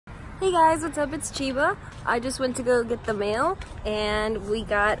Hey guys, what's up? It's Cheeba. I just went to go get the mail and we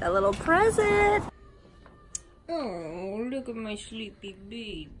got a little present. Oh, look at my sleepy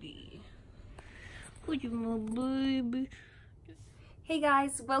baby. Look at my baby. Hey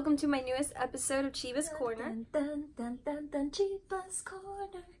guys, welcome to my newest episode of Cheeba's Corner. Dun, dun, dun, dun, Cheeba's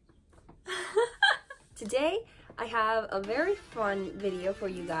Corner. Today, I have a very fun video for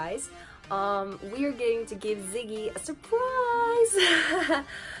you guys. We are going to give Ziggy a surprise.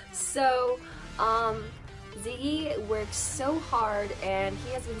 So, Ziggy works so hard and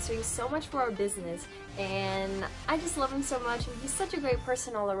he has been doing so much for our business, and I just love him so much, and he's such a great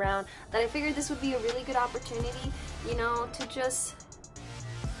person all around that I figured this would be a really good opportunity, you know, to just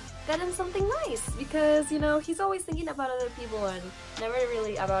get him something nice, because, you know, he's always thinking about other people and never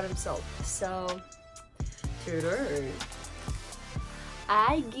really about himself. So, today,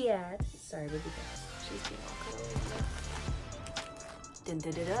 I get, sorry, baby, she's being all cuddly. Dun,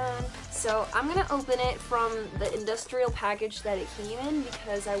 dun, dun, dun. So I'm gonna open it from the industrial package that it came in,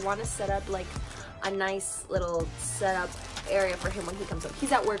 because I want to set up like a nice little setup area for him when he comes home.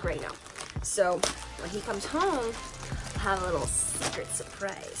 He's at work right now, so when he comes home, I'll have a little secret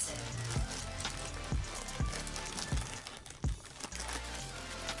surprise.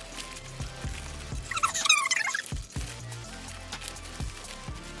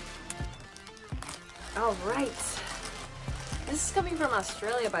 All right. This is coming from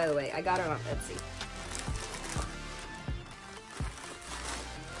Australia, by the way. I got it on Etsy.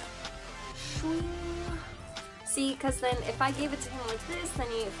 See, because then if I gave it to him like this, then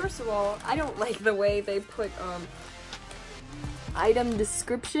he, first of all, I don't like the way they put item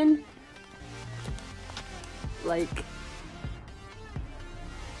description. Like,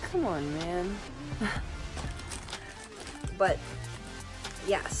 come on, man. But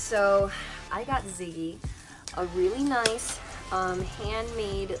yeah, so I got Ziggy a really nice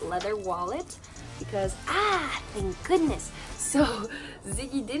handmade leather wallet, because thank goodness. So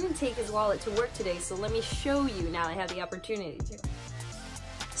Ziggy didn't take his wallet to work today, so let me show you now I have the opportunity to.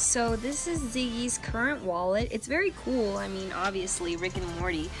 So this is Ziggy's current wallet. It's very cool. I mean, obviously Rick and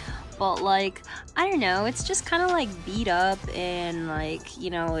Morty, but like, I don't know, it's just kind of like beat up, and like, you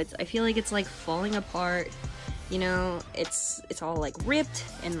know, I feel like it's like falling apart, you know, it's all like ripped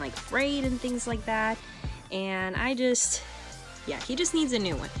and like frayed and things like that. And yeah, he just needs a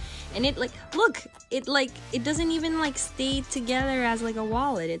new one. And it like, look, it doesn't even like stay together as like a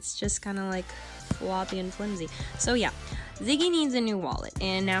wallet. It's just kind of like floppy and flimsy. So yeah, Ziggy needs a new wallet,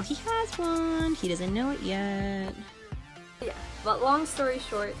 and now he has one. He doesn't know it yet. Yeah, but long story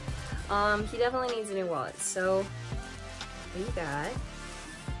short, he definitely needs a new wallet. So we got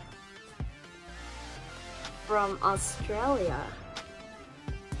from Australia.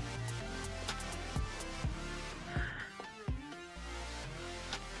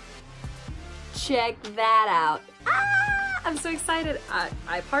 Check that out. I'm so excited.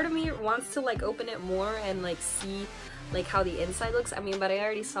 Part of me wants to like open it more and like see like how the inside looks. I mean, but I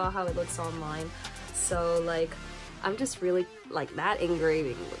already saw how it looks online. So like, I'm just really like, that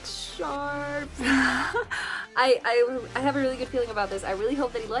engraving looks sharp. I have a really good feeling about this. I really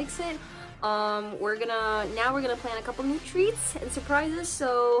hope that he likes it. We're gonna plan a couple new treats and surprises,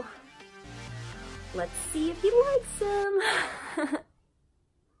 so let's see if he likes them.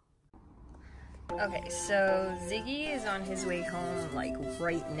 Okay, so Ziggy is on his way home like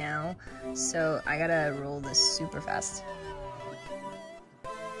right now, so I gotta roll this super fast.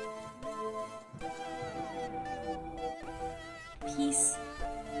 Piece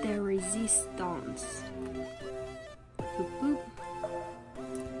de resistance. Boop, boop.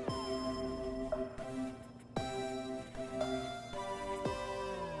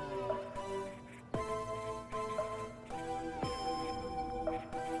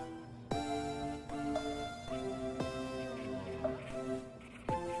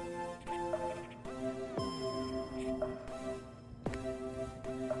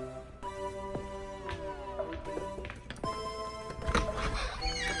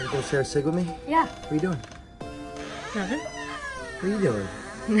 You gonna share a cig with me? Yeah. What are you doing? Nothing. What are you doing?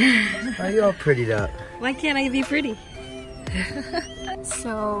 Why are you all prettied up? Why can't I be pretty?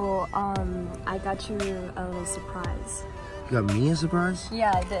 So, I got you a little surprise. You got me a surprise?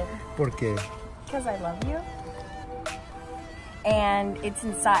 Yeah, I did. ¿Por qué? Because I love you. And it's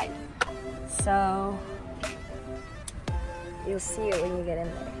inside. So, you'll see it when you get in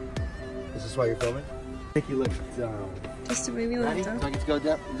there. Is this why you're filming? I think you look dumb. Just to maybe look dumb. Do I get to go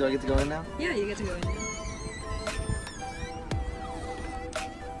down? Do I get to go in now? Yeah, you get to go in now.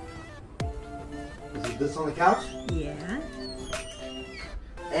 Is it this on the couch? Yeah.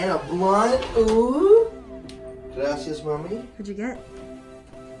 And a blunt. Ooh. Gracias, mommy. What'd you get?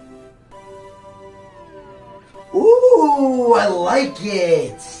 Ooh, I like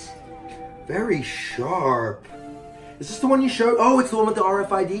it. Very sharp. Is this the one you showed? Oh, it's the one with the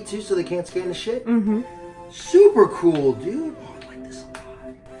RFID too, so they can't scan the shit? Mm-hmm. Super cool, dude. Oh, I like this a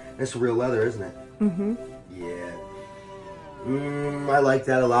lot. That's real leather, isn't it? Mm-hmm. Yeah. I like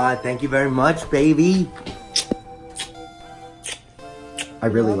that a lot. Thank you very much, baby. I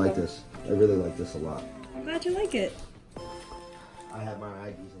really like this. I really like this a lot. I'm glad you like it. I have my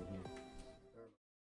IDs in here.